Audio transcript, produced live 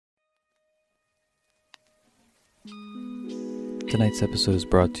Tonight's episode is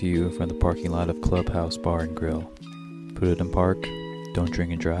brought to you from the parking lot of Clubhouse Bar and Grill. Put it in park, don't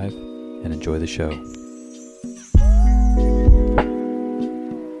drink and drive, and enjoy the show.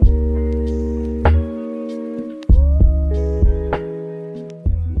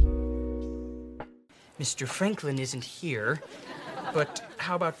 Mr. Franklin isn't here, but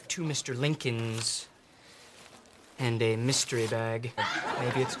how about 2 Mr. Lincolns and a mystery bag?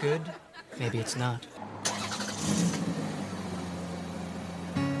 Maybe it's good, maybe it's not.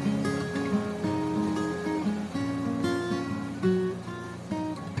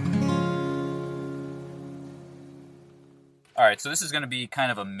 All right, so this is going to be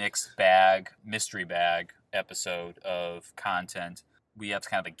kind of a mixed bag, mystery bag episode of content. We have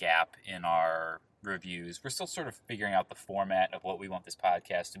kind of a gap in our reviews. We're still sort of figuring out the format of what we want this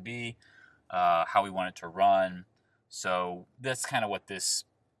podcast to be, how we want it to run. So that's kind of what this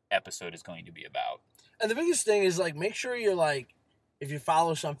episode is going to be about. And the biggest thing is, make sure you're, if you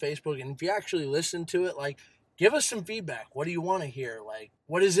follow us on Facebook and if you actually listen to it, give us some feedback. What do you want to hear?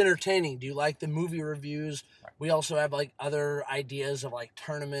 What is entertaining? Do you like the movie reviews? Right. We also have, other ideas of,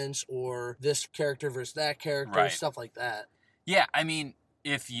 tournaments or this character versus that character, right. Stuff like that. Yeah, I mean,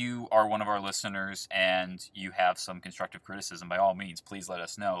 if you are one of our listeners and you have some constructive criticism, by all means, please let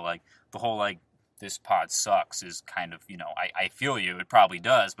us know. The whole, this pod sucks is kind of, I feel you. It probably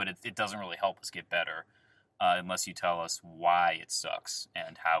does, but it doesn't really help us get better. Unless you tell us why it sucks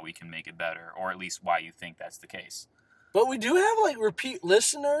and how we can make it better, or at least why you think that's the case. But we do have, repeat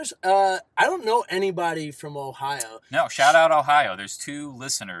listeners. I don't know anybody from Ohio. No, shout out Ohio. There's 2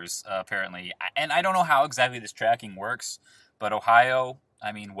 listeners, apparently. And I don't know how exactly this tracking works, but Ohio,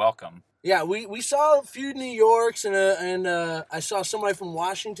 welcome. Yeah, we saw a few New Yorks, and I saw somebody from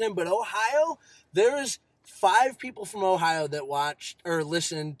Washington, but Ohio, there is 5 people from Ohio that watched or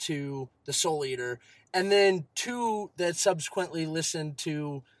listened to The Soul Eater, and then 2 that subsequently listened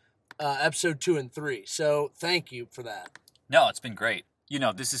to episode 2 and 3. So thank you for that. No, it's been great.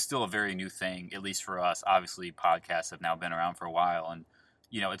 This is still a very new thing, at least for us. Obviously, podcasts have now been around for a while, and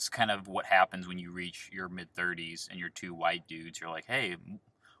it's kind of what happens when you reach your mid-30s and you're 2 white dudes. You're like, hey,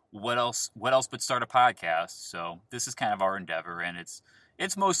 what else but start a podcast? So this is kind of our endeavor, and it's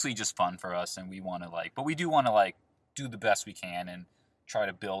mostly just fun for us, and we want to but we do want to do the best we can and try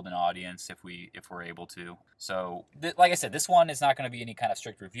to build an audience if we're able to. So like I said, this one is not going to be any kind of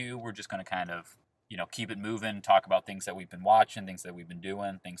strict review. We're just going to kind of keep it moving, talk about things that we've been watching, things that we've been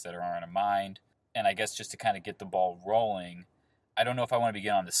doing, things that are on our mind. And I guess just to kind of get the ball rolling, I don't know if I want to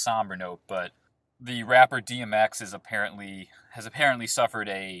begin on the somber note, but the rapper DMX has apparently suffered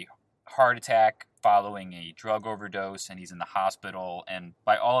a heart attack following a drug overdose, and he's in the hospital, and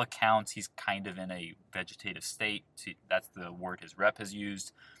by all accounts he's kind of in a vegetative state. That's the word his rep has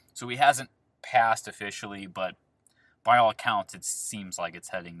used. So he hasn't passed officially, but by all accounts it seems like it's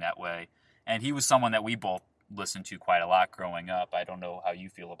heading that way. And he was someone that we both listened to quite a lot growing up. I don't know how you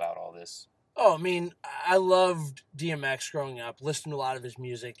feel about all this. Oh, I loved DMX growing up, listened to a lot of his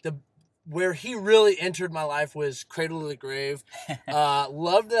music. Where he really entered my life was Cradle to the Grave.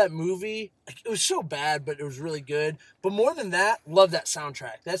 Loved that movie. It was so bad, but it was really good. But more than that, loved that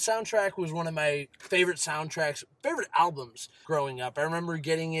soundtrack. That soundtrack was one of my favorite albums growing up. I remember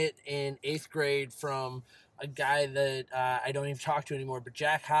getting it in 8th grade from a guy that I don't even talk to anymore, but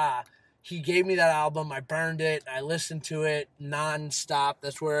Jack Ha. He gave me that album. I burned it. I listened to it nonstop.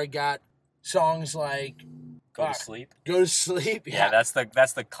 That's where I got songs like Go to Sleep. Go to Sleep. Yeah, that's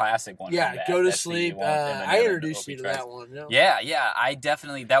the classic one. Yeah, Go to Sleep. I introduced you to that one. Yeah. I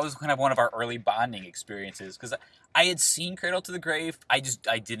definitely, that was kind of one of our early bonding experiences, because I had seen Cradle to the Grave. I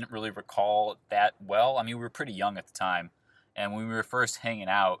didn't really recall that well. We were pretty young at the time, and when we were first hanging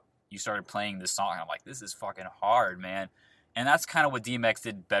out, you started playing this song, and I'm like, this is fucking hard, man. And that's kind of what DMX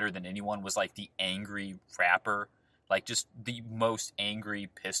did better than anyone, was the angry rapper. Just the most angry,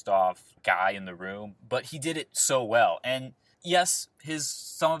 pissed off guy in the room. But he did it so well. And yes,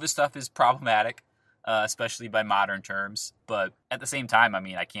 some of his stuff is problematic, especially by modern terms. But at the same time,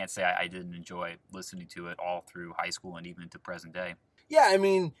 I can't say I didn't enjoy listening to it all through high school and even into present day. Yeah,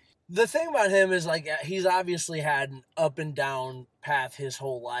 the thing about him is, he's obviously had an up and down path his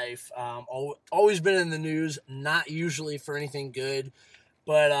whole life. Always been in the news, not usually for anything good.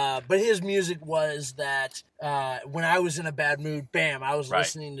 But his music was that when I was in a bad mood, bam, I was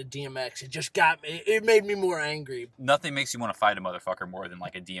listening to DMX. It just got me. It made me more angry. Nothing makes you want to fight a motherfucker more than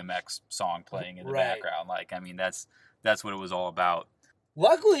a DMX song playing in the background. That's what it was all about.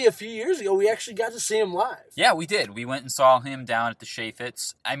 Luckily, a few years ago, we actually got to see him live. Yeah, we did. We went and saw him down at the Shea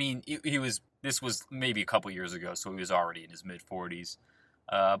Fitz. This was maybe a couple years ago, so he was already in his mid-40s.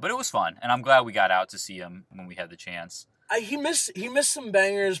 But it was fun, and I'm glad we got out to see him when we had the chance. He missed some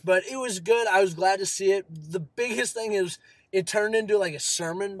bangers, but it was good. I was glad to see it. The biggest thing is it turned into like a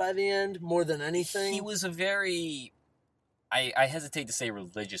sermon by the end more than anything. He was a very, I hesitate to say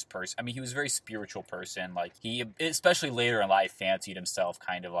religious person. I mean, he was a very spiritual person. Like, he, especially later in life, fancied himself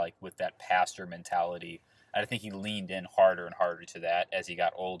kind of like with that pastor mentality. And I think he leaned in harder and harder to that as he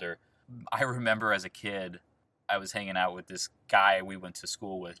got older. I remember as a kid, I was hanging out with this guy we went to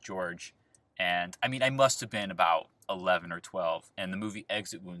school with, George. And, I mean, I must have been about 11 or 12. And the movie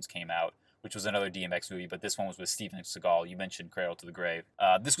Exit Wounds came out, which was another DMX movie, but this one was with Steven Seagal. You mentioned Cradle to the Grave.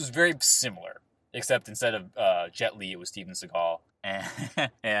 This was very similar, except instead of Jet Li, it was Steven Seagal.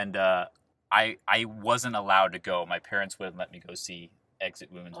 And I wasn't allowed to go. My parents wouldn't let me go see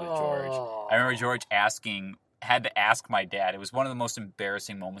Exit Wounds with George. I remember George had to ask my dad. It was one of the most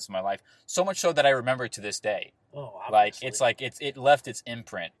embarrassing moments of my life. So much so that I remember it to this day. Like, it left its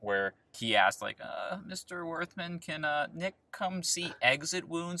imprint where he asked, like, Mr. Worthman, can Nick come see Exit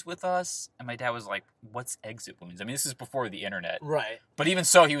Wounds with us? And my dad was like, what's Exit Wounds? I mean, this is before the internet. Right. But even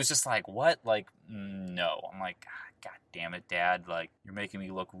so, he was just like, what? Like, no. I'm like, God damn it, Dad. Like, you're making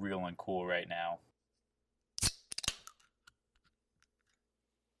me look real uncool right now.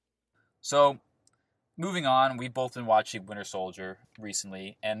 So, moving on, we've both been watching Winter Soldier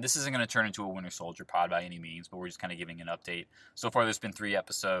recently, and this isn't going to turn into a Winter Soldier pod by any means, but we're just kind of giving an update. So far, there's been 3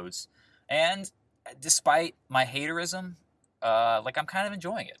 episodes, and despite my haterism, I'm kind of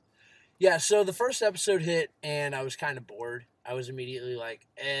enjoying it. Yeah, so the first episode hit, and I was kind of bored. I was immediately like,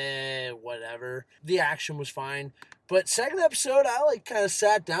 whatever. The action was fine. But second episode, I, kind of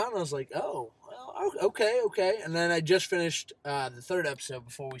sat down, and I was like, oh, well, okay. And then I just finished the third episode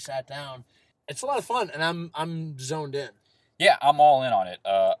before we sat down. It's a lot of fun, and I'm zoned in. Yeah, I'm all in on it.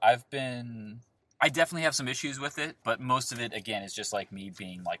 I definitely have some issues with it, but most of it, again, is just like me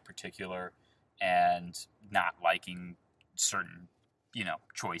being particular and not liking certain,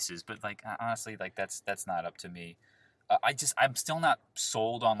 choices. But honestly, that's not up to me. I'm still not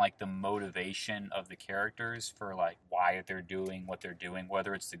sold on the motivation of the characters for why they're doing what they're doing,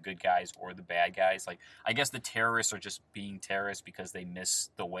 whether it's the good guys or the bad guys. I guess the terrorists are just being terrorists because they miss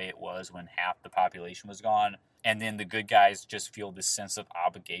the way it was when half the population was gone. And then the good guys just feel this sense of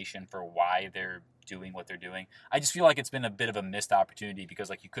obligation for why they're doing what they're doing. I just feel like it's been a bit of a missed opportunity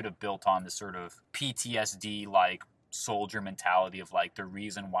because you could have built on this sort of PTSD soldier mentality of the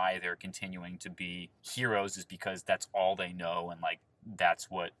reason why they're continuing to be heroes is because that's all they know, and that's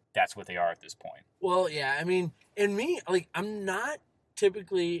what they are at this point. Well, yeah, I mean, in me, I'm not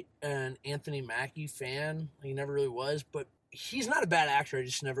typically an Anthony Mackie fan. He never really was, but he's not a bad actor. I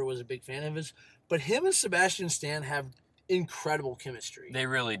just never was a big fan of his. But him and Sebastian Stan have incredible chemistry. They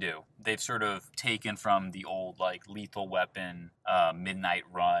really do. They've sort of taken from the old Lethal Weapon, Midnight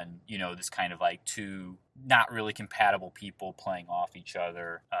Run, this kind of two not really compatible people playing off each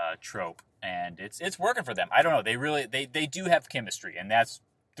other trope, and it's working for them. I don't know. They do have chemistry, and that's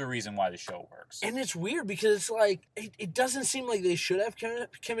the reason why the show works. And it's weird because it doesn't seem like they should have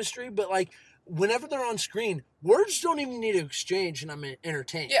chemistry, but whenever they're on screen, words don't even need to exchange, and I'm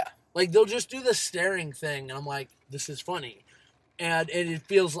entertained. Yeah. They'll just do the staring thing, and I'm like, this is funny. And it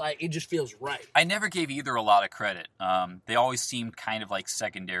feels it just feels right. I never gave either a lot of credit. They always seemed kind of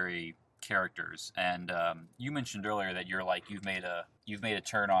secondary characters. And you mentioned earlier that you've made a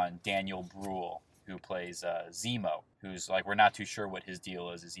turn on Daniel Bruhl, who plays Zemo, who's we're not too sure what his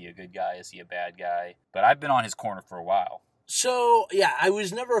deal is. Is he a good guy? Is he a bad guy? But I've been on his corner for a while. So, yeah, I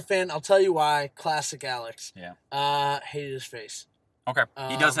was never a fan. I'll tell you why. Classic Alex. Yeah. Hated his face. Okay.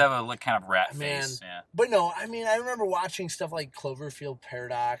 He does have a kind of rat face. Man. Yeah. But no, I mean, I remember watching stuff like Cloverfield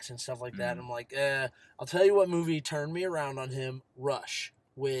Paradox and stuff like that. And I'm like, I'll tell you what movie turned me around on him. Rush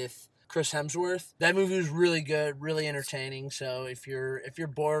with Chris Hemsworth. That movie was really good, really entertaining. So if you're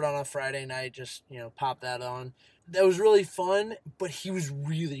bored on a Friday night, just, pop that on. That was really fun, but he was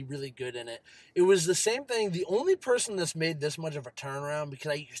really, really good in it. It was the same thing. The only person that's made this much of a turnaround,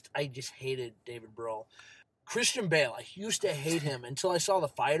 because I just hated David Bruhl. Christian Bale, I used to hate him until I saw The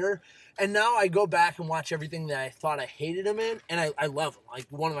Fighter, and now I go back and watch everything that I thought I hated him in, and I love him,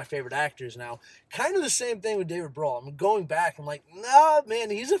 one of my favorite actors now. Kind of the same thing with David Bruhl. I'm going back, I'm like, nah, man,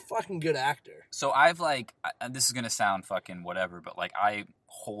 he's a fucking good actor. So I've this is going to sound fucking whatever, but I'm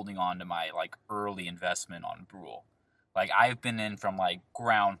holding on to my early investment on Bruhl. I've been in from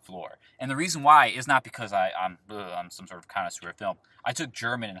ground floor. And the reason why is not because I'm some sort of connoisseur of film. I took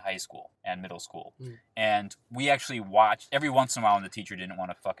German in high school and middle school. And we actually watched, every once in a while when the teacher didn't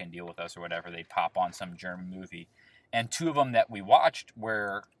want to fucking deal with us or whatever, they'd pop on some German movie. And 2 of them that we watched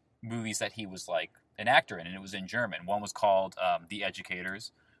were movies that he was an actor in, and it was in German. One was called The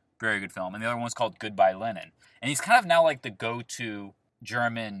Educators, very good film, and the other one was called Goodbye Lenin. And he's kind of now like the go-to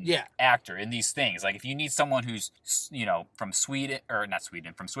German actor in these things. Like if you need someone who's, you know, from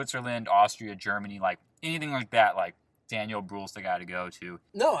from Switzerland, Austria, Germany, like anything like that, like Daniel Bruhl's the guy to go to.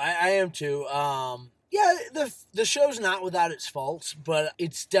 No, I am too. Yeah, the show's not without its faults, but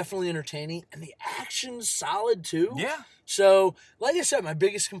it's definitely entertaining, and the action's solid too. Yeah. So, like I said, my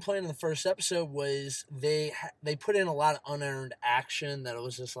biggest complaint in the first episode was they put in a lot of unearned action that it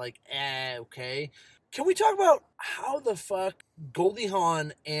was just like, okay. Can we talk about how the fuck Goldie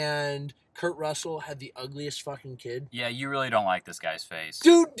Hawn and Kurt Russell had the ugliest fucking kid? Yeah, you really don't like this guy's face.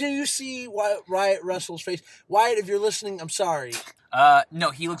 Dude, do you see Wyatt Russell's face? Wyatt, if you're listening, I'm sorry.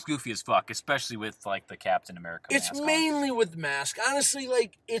 No, he looks goofy as fuck, especially with, like, the Captain America mask. It's mainly with the mask. Honestly,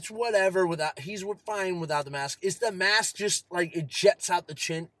 like, it's whatever without... He's fine without the mask. It's the mask just, like, it jets out the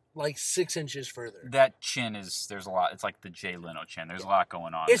chin, like, 6 inches further. That chin there's a lot. It's like the Jay Leno chin. There's a lot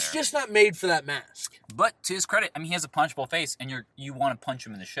going on It's there. just not made for that mask. But to his credit, I mean, he has a punchable face, and you want to punch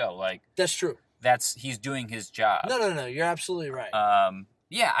him in the show. Like, That's true. he's doing his job. No. You're absolutely right.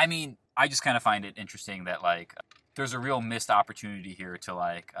 Yeah, I mean, I just kind of find it interesting that, like, there's a real missed opportunity here to,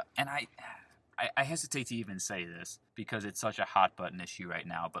 like, and I hesitate to even say this because it's such a hot button issue right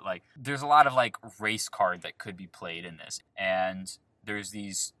now, but, like, there's a lot of, like, race card that could be played in this. And there's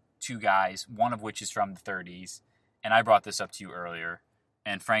these two guys, one of which is from the 30s, and I brought this up to you earlier,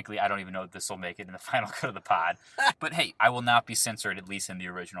 and frankly, I don't even know if this will make it in the final cut of the pod. But hey, I will not be censored, at least in the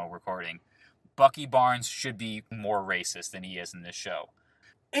original recording. Bucky Barnes should be more racist than he is in this show.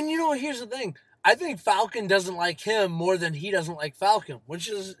 And you know, here's the thing. I think Falcon doesn't like him more than he doesn't like Falcon, which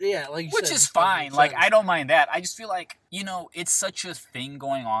is, yeah, like you said. Which is fine. Like, I don't mind that. I just feel like, you know, it's such a thing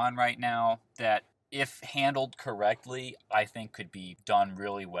going on right now that if handled correctly, I think could be done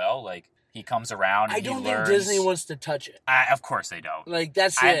really well. Like, he comes around and I don't he think learns. Disney wants to touch it. Of course they don't. Like,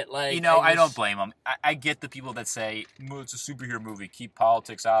 that's it. Like, you know, I don't blame them. I get the people that say, it's a superhero movie, keep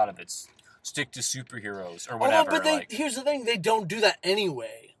politics out of it, stick to superheroes, or whatever. But here's the thing, they don't do that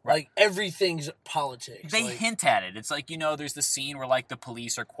anyway. Right. Like, everything's politics. They hint at it. It's like, you know, there's the scene where, like, the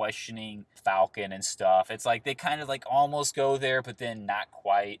police are questioning Falcon and stuff. It's like, they kind of, like, almost go there, but then not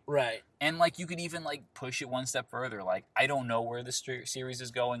quite. Right. And, like, you could even, like, push it one step further. Like, I don't know where this series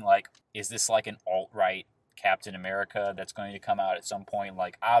is going. Like, is this, like, an alt-right Captain America that's going to come out at some point?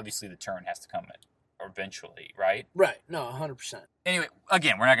 Like, obviously the turn has to come eventually, right? Right. No, 100%. Anyway,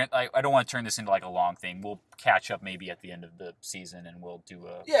 again, we're not gonna. I don't want to turn this into like a long thing. We'll catch up maybe at the end of the season, and we'll do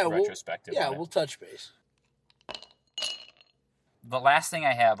a retrospective. We'll touch base. The last thing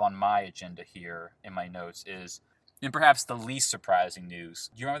I have on my agenda here in my notes is, and perhaps the least surprising news.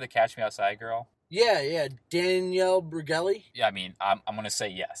 Do you remember the Catch Me Outside girl? Yeah, Danielle Brugeli. Yeah, I mean, I'm gonna say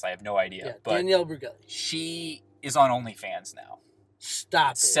yes. I have no idea, Yeah, but Danielle Brugeli. she is on OnlyFans now.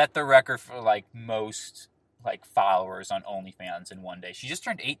 Stop it. Set the record for like most like followers on OnlyFans in one day. She just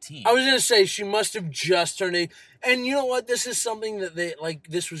turned 18. I was gonna say she must have just turned 8. And you know what? This is something that they like.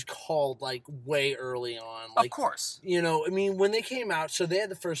 This was called like way early on. Like, of course. You know, I mean, when they came out, so they had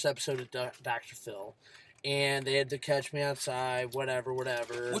the first episode of Dr. Phil, and they had to Catch Me Outside, whatever.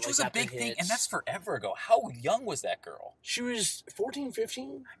 Which was a big thing, and that's forever ago. How young was that girl? She was 14,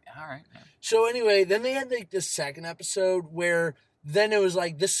 15. All right. Yeah. So anyway, then they had like the second episode where then it was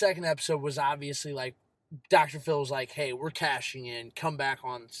like this second episode was obviously like Dr. Phil was like, hey, we're cashing in, come back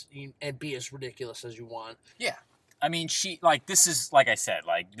on and be as ridiculous as you want. Yeah. I mean, this is, like I said,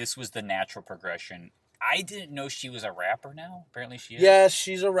 like, this was the natural progression. I didn't know she was a rapper now. Apparently she is. Yes,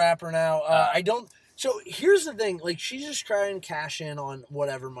 she's a rapper now. So here's the thing, like, she's just trying to cash in on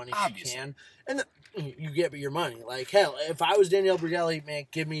whatever money she can. And you get your money. Like, hell, if I was Danielle Brugeli, man,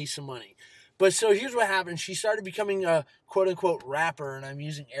 give me some money. But so here's what happened. She started becoming a quote-unquote rapper, and I'm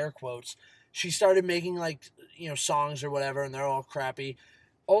using air quotes. She started making, like, you know, songs or whatever, and they're all crappy.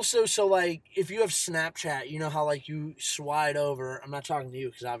 Also, so, like, if you have Snapchat, you know how, like, you slide over. I'm not talking to you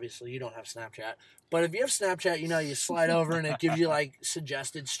because, obviously, you don't have Snapchat. But if you have Snapchat, you know, you slide over, and it gives you, like,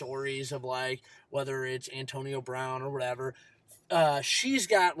 suggested stories of, like, whether it's Antonio Brown or whatever. She's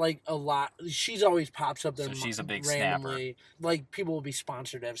got, like, a lot. She's always pops up there. So she's a big randomly. Snapper. Like, people will be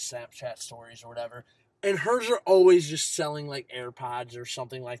sponsored to have Snapchat stories or whatever. And hers are always just selling, like, AirPods or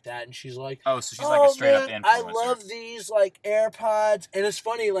something like that. And she's like, oh, so she's like a straight-up influencer. I love these, like, AirPods. And it's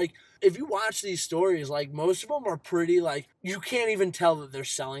funny, like, if you watch these stories, like, most of them are pretty, like, you can't even tell that they're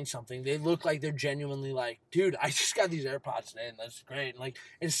selling something. They look like they're genuinely like, dude, I just got these AirPods today, and that's great. And, like,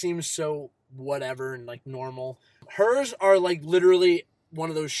 it seems so whatever and, like, normal. Hers are, like, literally one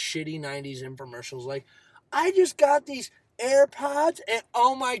of those shitty 90s infomercials. Like, I just got these AirPods, and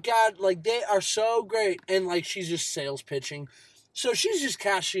oh my God, like, they are so great. And, like, she's just sales pitching. So she's just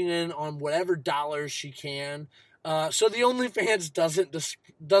cashing in on whatever dollars she can. So the OnlyFans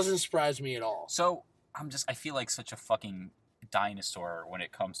doesn't surprise me at all. So I feel like such a fucking dinosaur when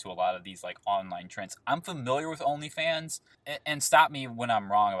it comes to a lot of these like online trends. I'm familiar with OnlyFans, and stop me when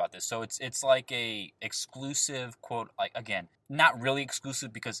I'm wrong about this. So it's like a exclusive quote, like, again, not really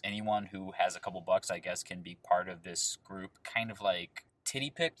exclusive because anyone who has a couple bucks, I guess, can be part of this group, kind of like titty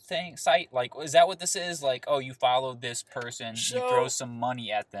pic thing site. Like, is that what this is? Like, oh, you follow this person, you throw some money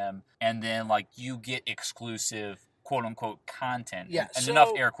at them, and then like you get exclusive quote unquote content. Yeah, and so,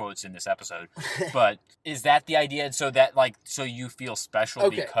 enough air quotes in this episode. But is that the idea? So that like, so you feel special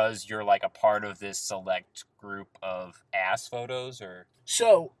because you're like a part of this select group of ass photos, or?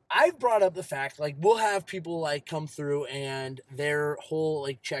 So I've brought up the fact, like, we'll have people like come through and their whole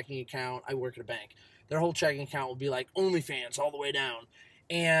like checking account, I work at a bank, their whole checking account will be like OnlyFans all the way down.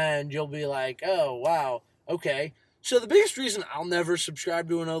 And you'll be like, oh, wow, okay. So the biggest reason I'll never subscribe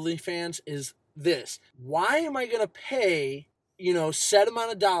to an OnlyFans is this. Why am I going to pay, set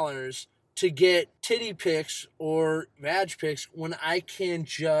amount of dollars to get titty pics or vag pics when I can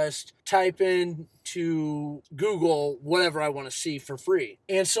just type in to Google whatever I want to see for free?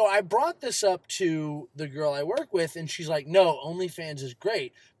 And so I brought this up to the girl I work with, and she's like, no, OnlyFans is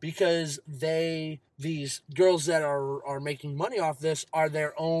great because these girls that are making money off this are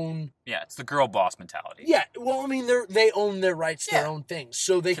their own. Yeah, it's the girl boss mentality. Yeah, well, I mean, they own their rights to their own things,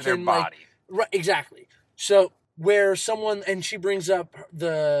 so they to can their body. Right, exactly. So where someone, and she brings up,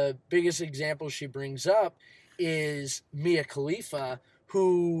 the biggest example she brings up is Mia Khalifa,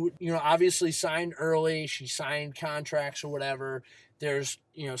 who, obviously signed early. She signed contracts or whatever. There's,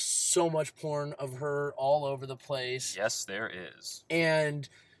 so much porn of her all over the place. Yes, there is. And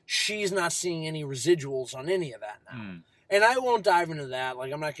she's not seeing any residuals on any of that now. And I won't dive into that.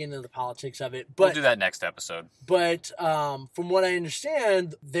 Like, I'm not getting into the politics of it. But we'll do that next episode. But from what I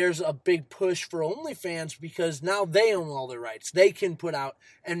understand, there's a big push for OnlyFans because now they own all their rights. They can put out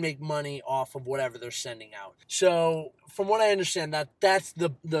and make money off of whatever they're sending out. So from what I understand, that's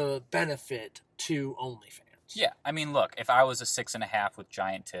the benefit to OnlyFans. Yeah, I mean, look, if I was a 6.5 with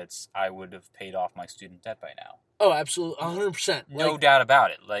giant tits, I would have paid off my student debt by now. Oh, absolutely, 100%. No doubt about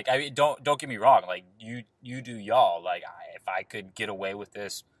it. Like, I mean, don't get me wrong. Like, you do y'all. Like, if I could get away with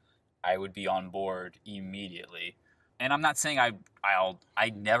this, I would be on board immediately. And I'm not saying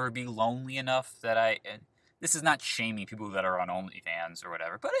I'd never be lonely enough that this is not shaming people that are on OnlyFans or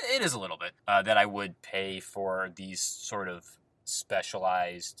whatever, but it is a little bit, that I would pay for these sort of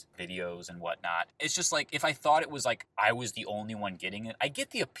specialized videos and whatnot. It's just like, if I thought it was like I was the only one getting it, I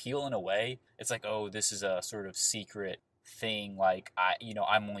get the appeal in a way. It's like, oh, this is a sort of secret thing, like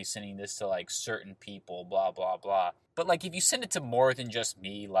I'm only sending this to like certain people, blah blah blah. But like, if you send it to more than just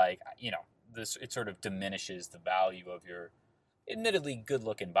me, like, it sort of diminishes the value of your admittedly good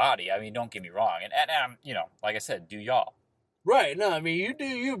looking body. I mean, don't get me wrong, and like I said, do y'all. Right, no, I mean, you do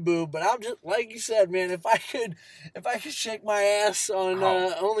you, boo, but I'm just, like you said, man, if I could shake my ass on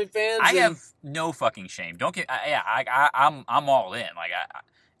OnlyFans. I have no fucking shame. Don't get, I'm all in. Like,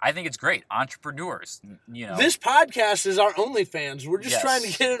 I think it's great. Entrepreneurs, This podcast is our OnlyFans. We're just trying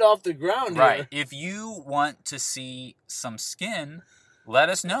to get it off the ground here. Right. If you want to see some skin, let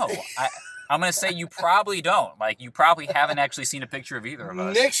us know. I'm going to say you probably don't. Like, you probably haven't actually seen a picture of either of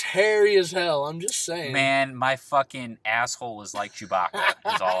us. Nick's hairy as hell. I'm just saying. Man, my fucking asshole is like Chewbacca,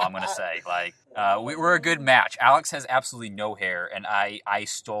 is all I'm going to say. Like, we're a good match. Alex has absolutely no hair, and I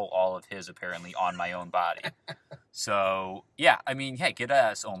stole all of his, apparently, on my own body. So, yeah, I mean, hey, get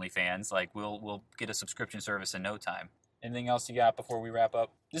us OnlyFans. Like, we'll get a subscription service in no time. Anything else you got before we wrap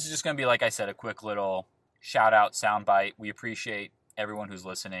up? This is just going to be, like I said, a quick little shout-out soundbite. We appreciate everyone who's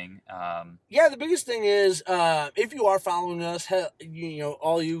listening. Yeah, the biggest thing is, if you are following us,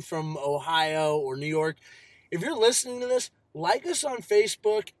 all you from Ohio or New York, if you're listening to this, like us on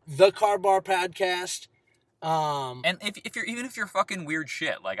Facebook, The Car Bar Podcast. And if you're fucking weird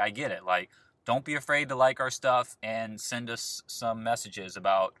shit, like, I get it. Like, don't be afraid to like our stuff and send us some messages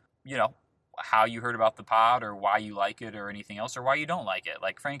about, how you heard about the pod or why you like it or anything else or why you don't like it.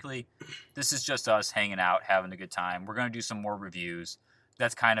 Like, frankly, this is just us hanging out, having a good time. We're going to do some more reviews.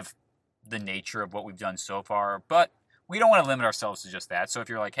 That's kind of the nature of what we've done so far, but we don't want to limit ourselves to just that. So if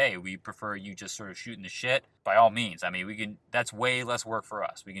you're like, hey, we prefer you just sort of shooting the shit, by all means. I mean, that's way less work for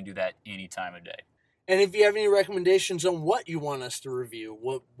us. We can do that any time of day. And if you have any recommendations on what you want us to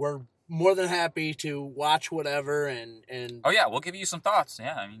review, we're more than happy to watch whatever and oh yeah, we'll give you some thoughts.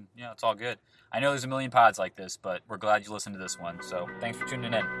 Yeah, I mean, it's all good. I know there's a million pods like this, but we're glad you listened to this one. So thanks for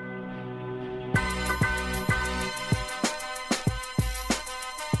tuning in.